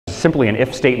simply an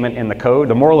if statement in the code,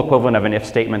 the moral equivalent of an if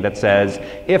statement that says,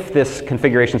 if this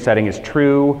configuration setting is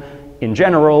true in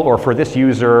general, or for this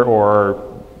user,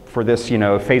 or for this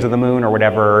phase of the moon or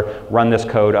whatever, run this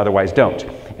code, otherwise don't.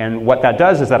 And what that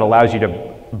does is that allows you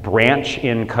to branch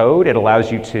in code. It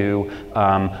allows you to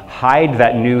hide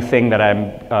that new thing that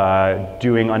I'm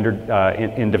doing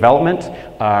in development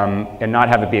and not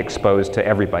have it be exposed to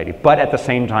everybody. But at the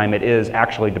same time, it is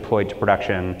actually deployed to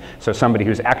production, so somebody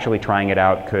who's actually trying it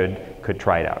out could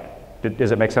try it out.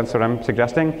 Does it make sense what I'm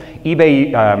suggesting?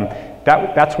 eBay,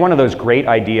 that's one of those great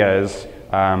ideas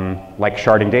like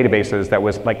sharding databases that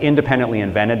was like independently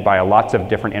invented by lots of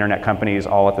different internet companies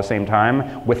all at the same time,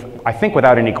 I think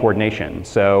without any coordination.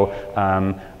 So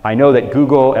I know that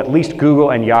Google, at least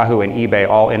Google and Yahoo and eBay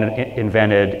all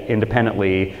invented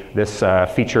independently this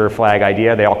feature flag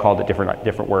idea. They all called it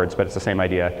different words, but it's the same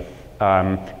idea.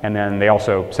 And then they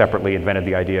also separately invented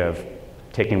the idea of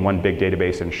taking one big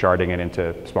database and sharding it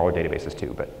into smaller databases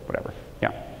too, but whatever,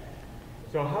 yeah.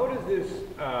 So how does this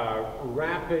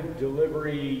rapid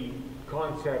delivery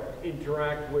concept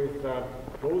interact with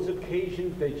those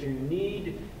occasions that you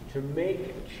need to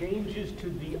make changes to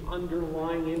the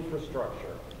underlying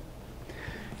infrastructure?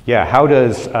 Yeah, how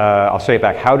does, I'll say it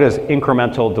back, how does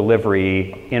incremental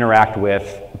delivery interact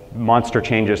with monster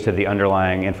changes to the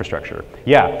underlying infrastructure?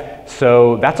 Yeah,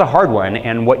 so that's a hard one,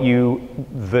 and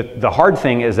the hard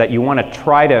thing is that you want to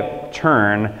try to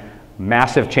turn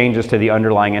massive changes to the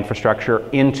underlying infrastructure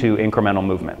into incremental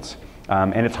movements.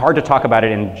 And it's hard to talk about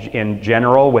it in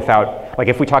general without, like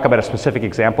if we talk about a specific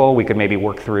example, we could maybe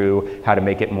work through how to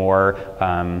make it more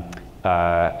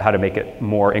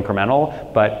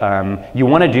incremental. But you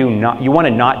want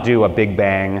to not do a big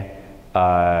bang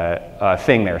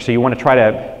thing there. So you want to try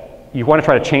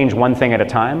to change one thing at a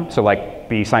time. So like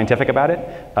be scientific about it.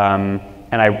 And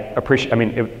I appreciate. I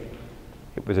mean.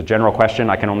 It was a general question.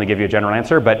 I can only give you a general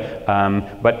answer, but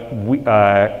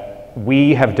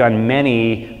we have done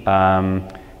many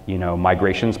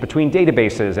migrations between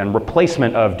databases and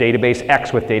replacement of database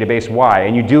X with database Y,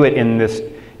 and you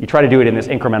try to do it in this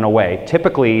incremental way.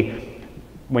 Typically,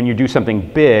 when you do something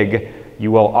big,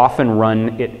 you will often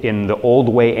run it in the old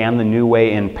way and the new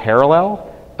way in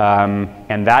parallel.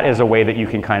 And that is a way that you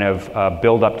can kind of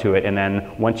build up to it, and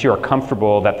then once you're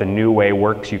comfortable that the new way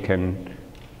works, you can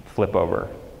flip over.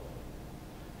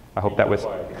 I hope that was.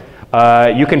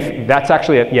 You can. That's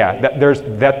actually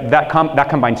that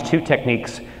combines two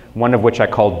techniques. One of which I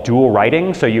call dual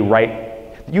writing. So you write.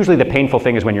 Usually the painful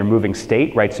thing is when you're moving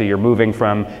state, right? So you're moving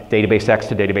from database X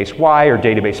to database Y, or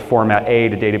database format A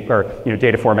to data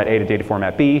format A to data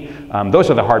format B. Those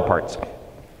are the hard parts.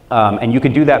 And you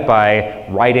can do that by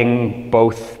writing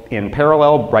both in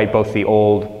parallel, write both the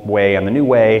old way and the new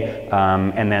way,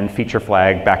 and then feature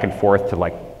flag back and forth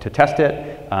to test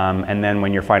it. And then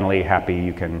when you're finally happy,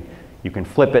 you can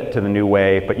flip it to the new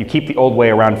way, but you keep the old way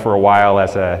around for a while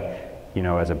as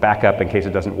a backup in case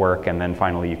it doesn't work, and then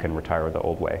finally you can retire the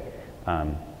old way.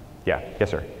 Yeah,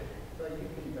 yes, sir. So you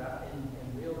can,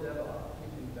 in real DevOps, you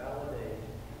can validate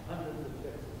hundreds of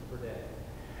fixes per day.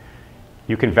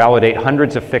 You can validate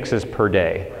hundreds of fixes per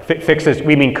day. Right. Fixes,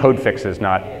 we mean code fixes,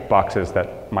 not boxes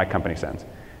that my company sends.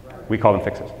 Right. We call them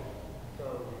fixes.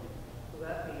 So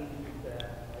that means that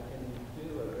I can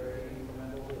do a very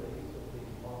incremental release of the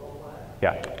model flag.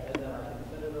 Yeah. And then I can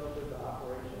send it over to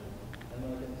operation, and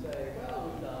then I can say,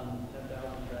 well, we've done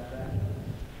 10,000 transactions,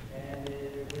 and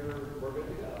we're good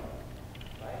to go,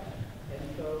 right? And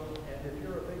if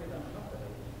you're a big enough company,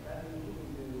 that means you can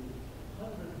do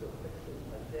hundreds of fixes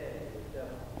a day with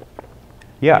DevOps.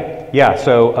 Yeah.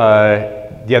 So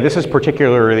this is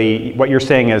particularly what you're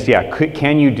saying is,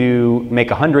 can you make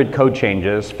 100 code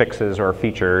changes, fixes, or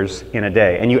features in a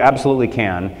day? And you absolutely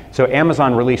can. So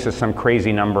Amazon releases some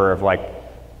crazy number of like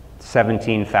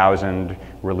 17,000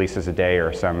 releases a day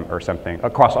or something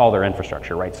across all their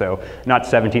infrastructure, right? So not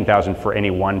 17,000 for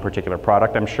any one particular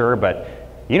product, I'm sure, but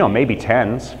maybe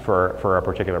tens for a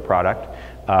particular product.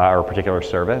 Or a particular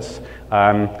service.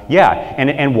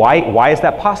 And why is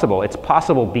that possible? It's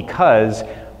possible because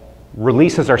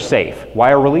releases are safe.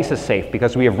 Why are releases safe?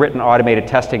 Because we have written automated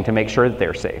testing to make sure that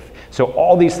they're safe. So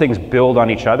all these things build on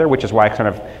each other, which is why I kind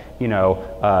of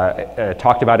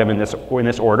talked about them in this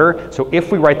order. So if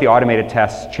we write the automated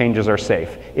tests, changes are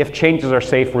safe. If changes are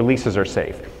safe, releases are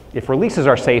safe. If releases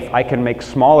are safe, I can make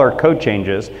smaller code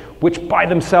changes, which by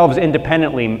themselves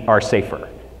independently are safer.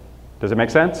 Does it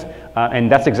make sense? And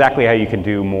that's exactly how you can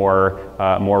do more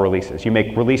releases. You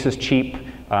make releases cheap.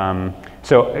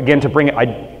 So again, to bring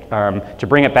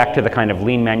it back to the kind of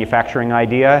lean manufacturing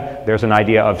idea, there's an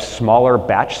idea of smaller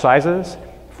batch sizes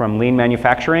from lean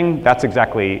manufacturing. It's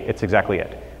exactly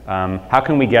it. How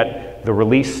can we get the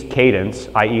release cadence,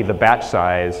 i.e. the batch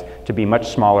size, to be much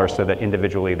smaller so that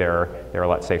individually they're a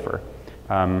lot safer?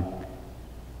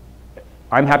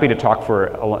 I'm happy to talk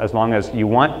for as long as you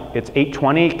want. It's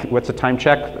 8:20. What's the time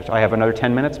check? I have another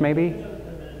 10 minutes maybe?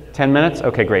 10 minutes?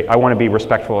 Okay, great. I want to be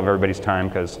respectful of everybody's time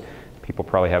because people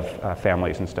probably have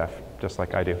families and stuff, just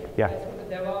like I do. Yeah? As for the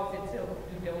DevOps itself,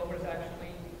 do developers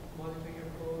actually monitor your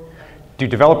code? Do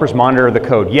developers monitor the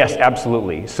code? Yes,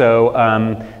 absolutely. So,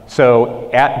 so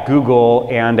at Google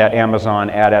and at Amazon,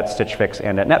 at Stitch Fix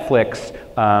and at Netflix,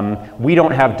 we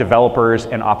don't have developers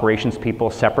and operations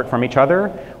people separate from each other.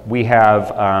 We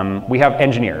have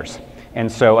engineers. And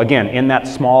so again, in that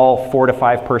small 4 to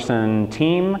 5 person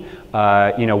team,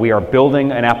 we are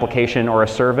building an application or a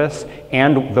service,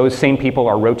 and those same people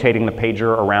are rotating the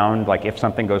pager around. Like if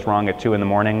something goes wrong at 2 in the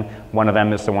morning, one of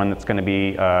them is the one that's going to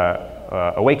be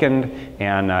awakened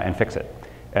and fix it.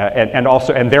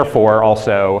 And therefore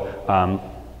also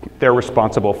they're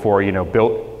responsible for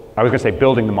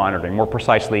building the monitoring, more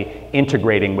precisely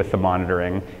integrating with the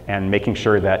monitoring and making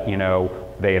sure that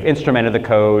they have instrumented the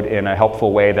code in a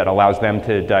helpful way that allows them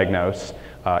to diagnose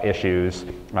issues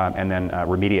and then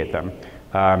remediate them.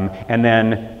 And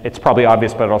then it's probably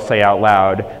obvious, but I'll say out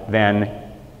loud, then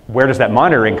where does that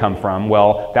monitoring come from?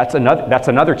 Well, that's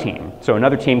another team. So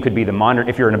another team could be the monitor.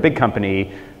 If you're in a big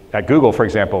company, at Google, for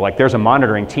example, like there's a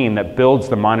monitoring team that builds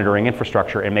the monitoring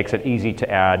infrastructure and makes it easy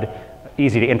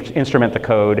to instrument the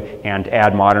code and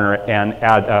add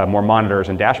more monitors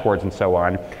and dashboards and so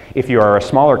on. If you are a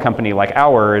smaller company like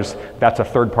ours, that's a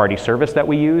third-party service that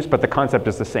we use, but the concept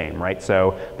is the same, right?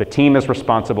 So the team is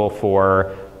responsible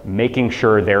for making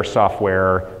sure their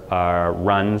software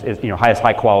runs, has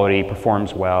high quality,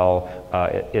 performs well,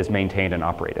 is maintained and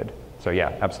operated. So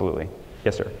yeah, absolutely.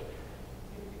 Yes, sir.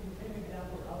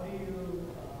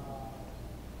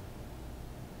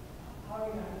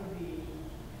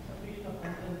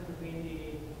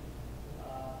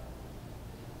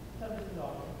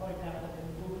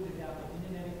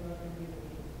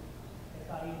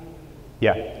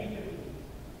 Yeah. So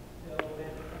when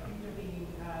a feature team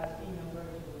has team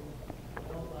members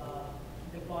who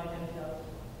deploy themselves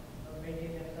or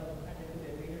maintain themselves according to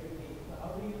their feature team, so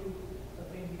how do you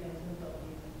separate the concerns of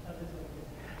these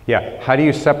service-oriented? Yeah, how do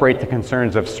you separate the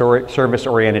concerns of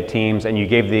service-oriented teams? And you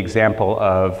gave the example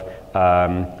of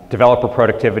developer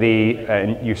productivity,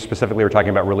 and you specifically were talking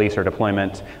about release or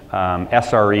deployment,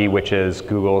 SRE, which is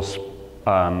Google's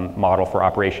model for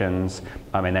operations,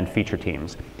 and then feature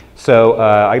teams. So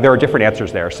there are different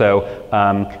answers there. So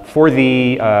for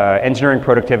the engineering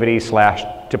productivity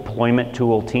 / deployment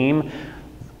tool team,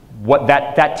 what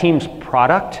that team's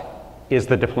product is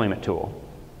the deployment tool,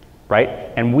 right?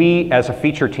 And we as a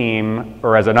feature team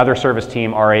or as another service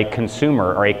team are a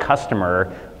consumer or a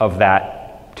customer of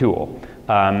that tool.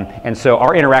 And so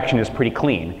our interaction is pretty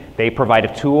clean. They provide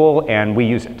a tool and we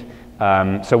use it.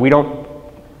 So we don't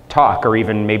talk or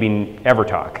even maybe ever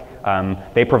talk.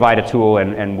 They provide a tool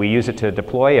and we use it to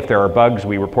deploy. If there are bugs,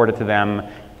 we report it to them.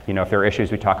 If there are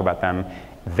issues, we talk about them.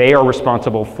 They are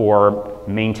responsible for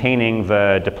maintaining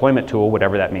the deployment tool,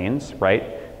 whatever that means, right?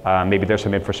 Maybe there's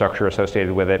some infrastructure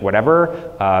associated with it,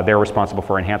 whatever. They're responsible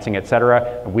for enhancing it, et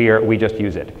cetera. We just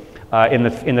use it. In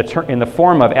the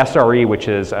form of SRE, which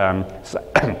is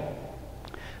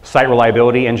site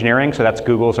reliability engineering, so that's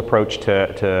Google's approach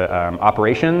to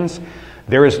operations.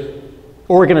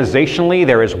 Organizationally,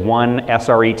 there is one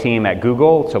SRE team at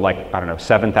Google, so like, I don't know,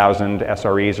 7,000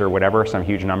 SREs or whatever, some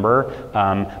huge number.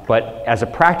 But as a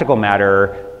practical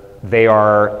matter, they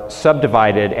are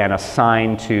subdivided and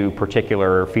assigned to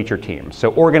particular feature teams.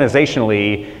 So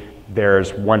organizationally,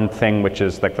 there's one thing which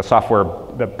is like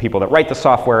the people that write the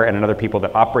software and another people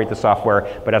that operate the software.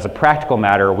 But as a practical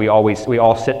matter, we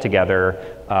all sit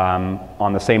together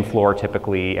on the same floor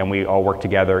typically, and we all work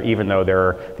together even though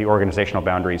the organizational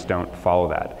boundaries don't follow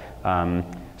that.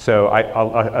 So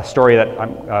a story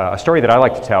that I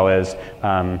like to tell is,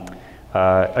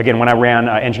 again, when I ran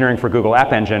engineering for Google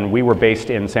App Engine, we were based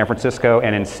in San Francisco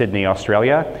and in Sydney,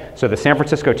 Australia. So the San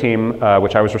Francisco team,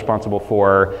 which I was responsible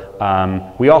for,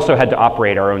 we also had to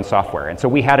operate our own software. And so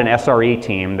we had an SRE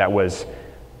team that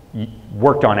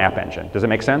worked on App Engine. Does it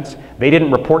make sense? They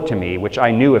didn't report to me, which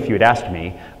I knew if you had asked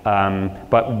me,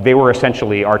 but they were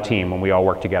essentially our team when we all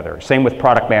worked together. Same with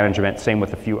product management, same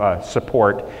with a few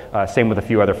support, same with a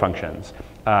few other functions.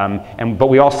 But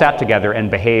we all sat together and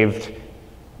behaved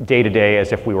day to day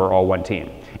as if we were all one team.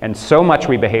 And so much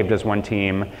we behaved as one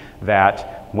team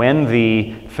that when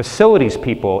the facilities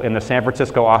people in the San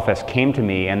Francisco office came to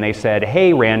me and they said,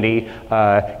 hey Randy,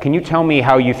 can you tell me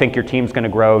how you think your team's going to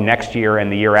grow next year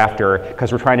and the year after,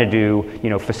 because we're trying to do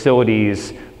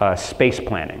facilities space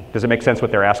planning. Does it make sense what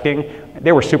they're asking?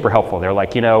 They were super helpful. They're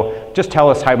like, just tell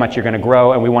us how much you're going to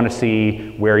grow, and we want to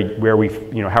see where we,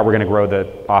 how we're going to grow the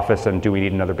office, and do we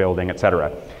need another building, et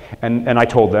cetera. And I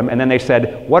told them, and then they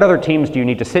said, what other teams do you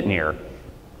need to sit near?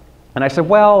 And I said,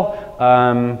 well,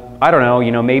 I don't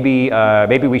know, maybe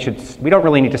we don't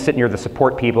really need to sit near the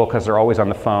support people because they're always on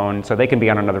the phone, so they can be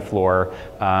on another floor.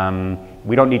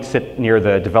 We don't need to sit near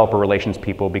the developer relations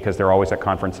people because they're always at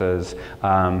conferences.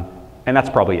 And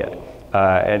that's probably it.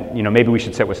 And maybe we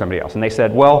should sit with somebody else. And they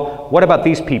said, well, what about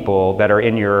these people that are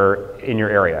in your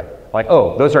area? Like,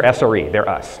 oh, those are SRE, they're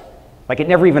us. Like, it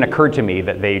never even occurred to me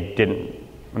that they didn't.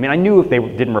 I mean, I knew if they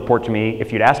didn't report to me,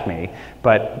 if you'd asked me,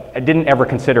 but I didn't ever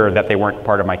consider that they weren't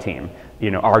part of my team,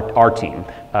 our team.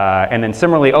 And then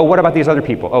similarly, oh, what about these other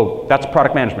people? Oh, that's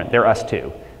product management, they're us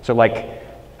too. So like,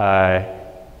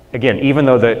 again, even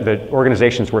though the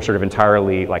organizations were sort of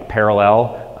entirely like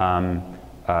parallel,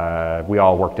 we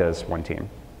all worked as one team.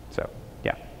 So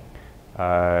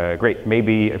yeah, great.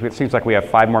 Maybe it seems like we have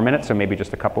 5 more minutes, so maybe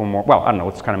just a couple more. Well, I don't know.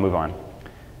 Let's kind of move on.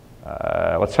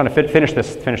 Let's kind of finish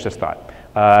this thought.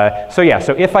 So yeah,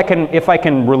 so if I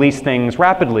can release things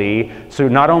rapidly, so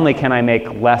not only can I make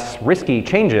less risky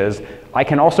changes, I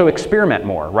can also experiment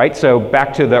more, right? So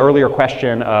back to the earlier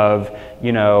question of,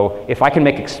 if I can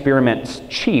make experiments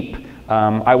cheap,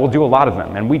 I will do a lot of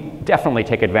them, and we definitely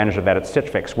take advantage of that at Stitch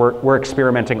Fix. We're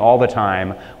experimenting all the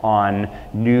time on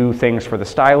new things for the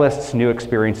stylists, new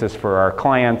experiences for our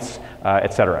clients,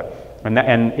 et cetera.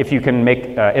 And if you can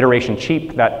make iteration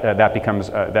cheap,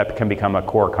 that can become a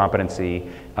core competency,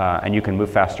 and you can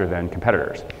move faster than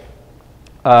competitors.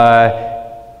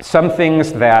 Some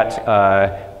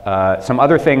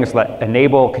other things that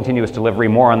enable continuous delivery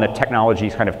more on the technology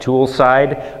kind of tools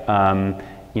side.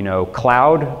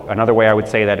 Cloud, another way I would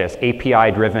say that is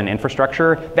API-driven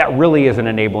infrastructure. That really is an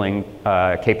enabling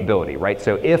capability, right?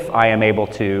 So if I am able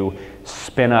to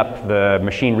spin up the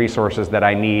machine resources that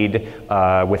I need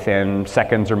within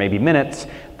seconds or maybe minutes,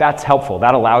 that's helpful.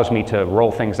 That allows me to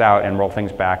roll things out and roll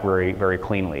things back very, very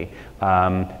cleanly.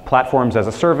 Platforms as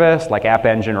a service, like App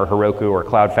Engine or Heroku or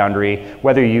Cloud Foundry,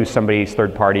 whether you use somebody's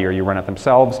third party or you run it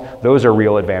themselves, those are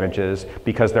real advantages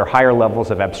because they're higher levels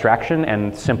of abstraction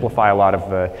and simplify a lot of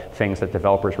the things that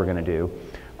developers were going to do.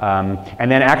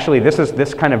 And then actually, this is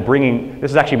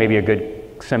actually maybe a good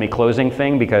semi-closing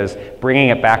thing, because bringing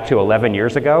it back to 11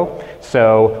 years ago.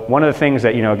 So one of the things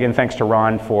that, again, thanks to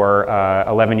Ron for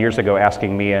 11 years ago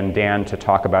asking me and Dan to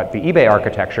talk about the eBay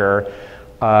architecture,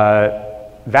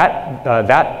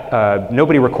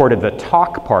 nobody recorded the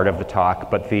talk part of the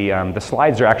talk, but the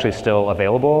slides are actually still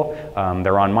available.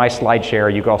 They're on my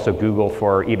SlideShare. You can also Google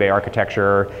for eBay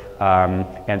architecture,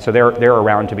 and so they're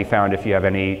around to be found if you have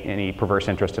any perverse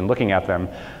interest in looking at them.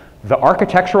 The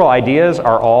architectural ideas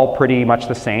are all pretty much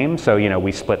the same. So,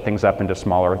 we split things up into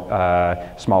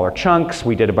smaller chunks.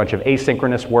 We did a bunch of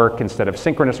asynchronous work instead of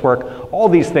synchronous work. All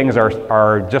these things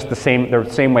are just the same. They're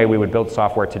the same way we would build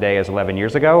software today as 11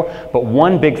 years ago. But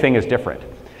one big thing is different.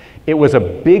 It was a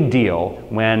big deal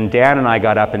when Dan and I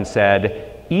got up and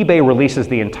said, eBay releases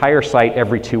the entire site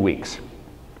every 2 weeks.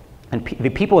 And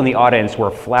the people in the audience were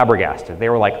flabbergasted. They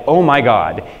were like, oh my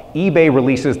God, eBay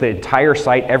releases the entire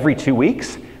site every 2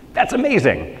 weeks? That's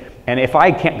amazing. And if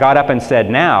I got up and said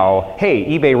now, hey,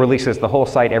 eBay releases the whole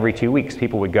site every 2 weeks,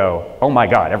 people would go, oh my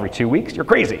God, every 2 weeks? You're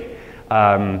crazy.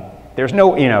 There's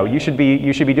no, you should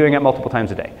be doing it multiple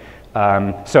times a day.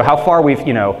 So how far we've,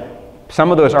 some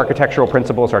of those architectural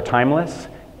principles are timeless,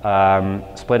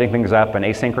 splitting things up and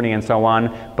asynchrony and so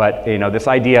on. But this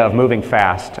idea of moving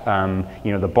fast,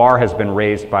 the bar has been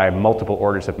raised by multiple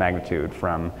orders of magnitude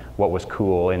from what was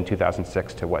cool in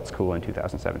 2006 to what's cool in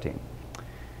 2017.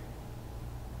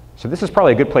 So this is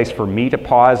probably a good place for me to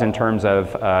pause in terms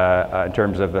of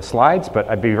the slides, but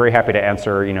I'd be very happy to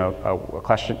answer a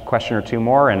question or two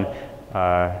more. And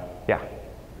yeah.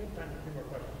 We have time for 2 more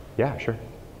questions. Yeah, sure.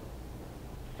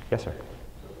 Yes, sir.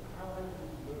 So how have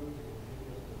you moved to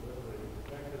continuous delivery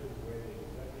effective the way the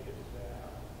executive staff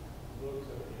looks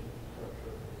at the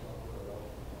infrastructure of the software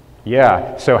development?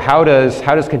 Yeah. So how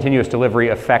does continuous delivery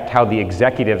affect how the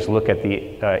executives look at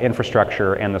the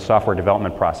infrastructure and the software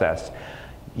development process?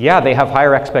 Yeah, they have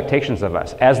higher expectations of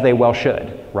us, as they well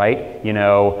should, right?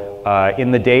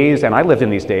 In the days, and I lived in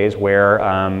these days where,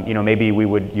 maybe you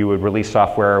would release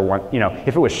software,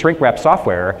 if it was shrink wrap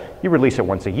software, you release it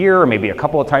once a year or maybe a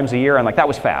couple of times a year, and that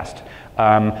was fast.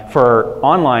 For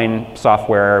online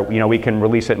software, we can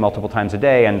release it multiple times a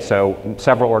day, and so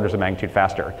several orders of magnitude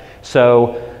faster.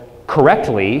 So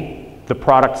correctly, the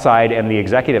product side and the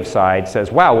executive side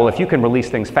says, wow, well, if you can release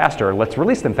things faster, let's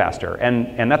release them faster.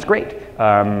 And that's great.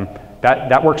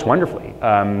 That works wonderfully.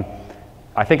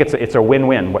 I think it's a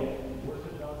win-win.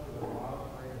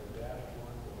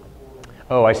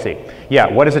 Oh, I see. Yeah,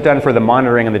 what has it done for the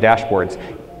monitoring and the dashboards?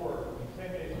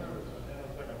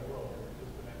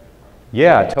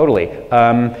 Yeah, totally.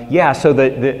 Yeah, so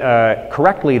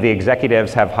correctly, the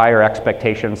executives have higher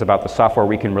expectations about the software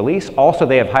we can release. Also,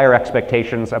 they have higher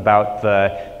expectations about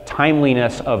the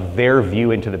timeliness of their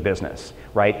view into the business,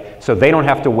 right? So they don't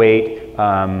have to wait,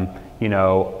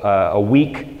 a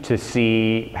week to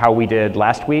see how we did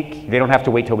last week. They don't have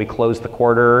to wait till we close the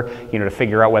quarter, to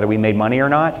figure out whether we made money or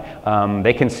not.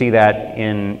 They can see that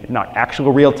in not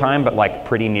actual real time, but like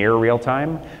pretty near real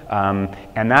time,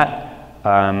 and that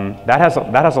has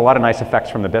a lot of nice effects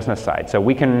from the business side. So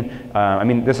we can,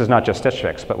 this is not just Stitch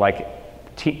Fix, but like,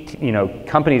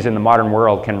 companies in the modern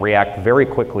world can react very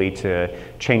quickly to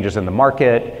changes in the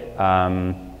market,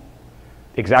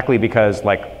 exactly because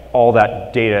like all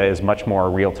that data is much more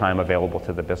real time available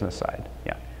to the business side.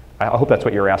 Yeah, I hope that's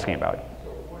what you're asking about.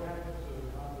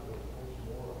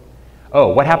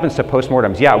 Oh, what happens to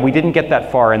postmortems? Yeah, we didn't get that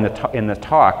far in the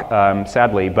talk,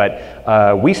 sadly,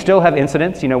 but we still have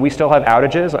incidents. We still have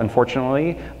outages,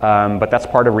 unfortunately, but that's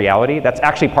part of reality. That's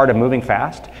actually part of moving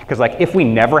fast, because like if we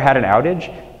never had an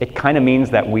outage, it kind of means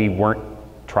that we weren't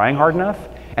trying hard enough.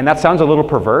 And that sounds a little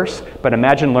perverse, but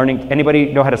imagine learning.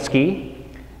 Anybody know how to ski?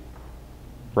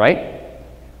 Right?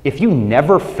 If you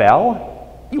never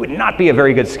fell, you would not be a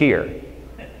very good skier.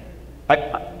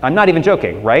 I'm not even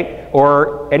joking, right?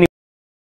 Or any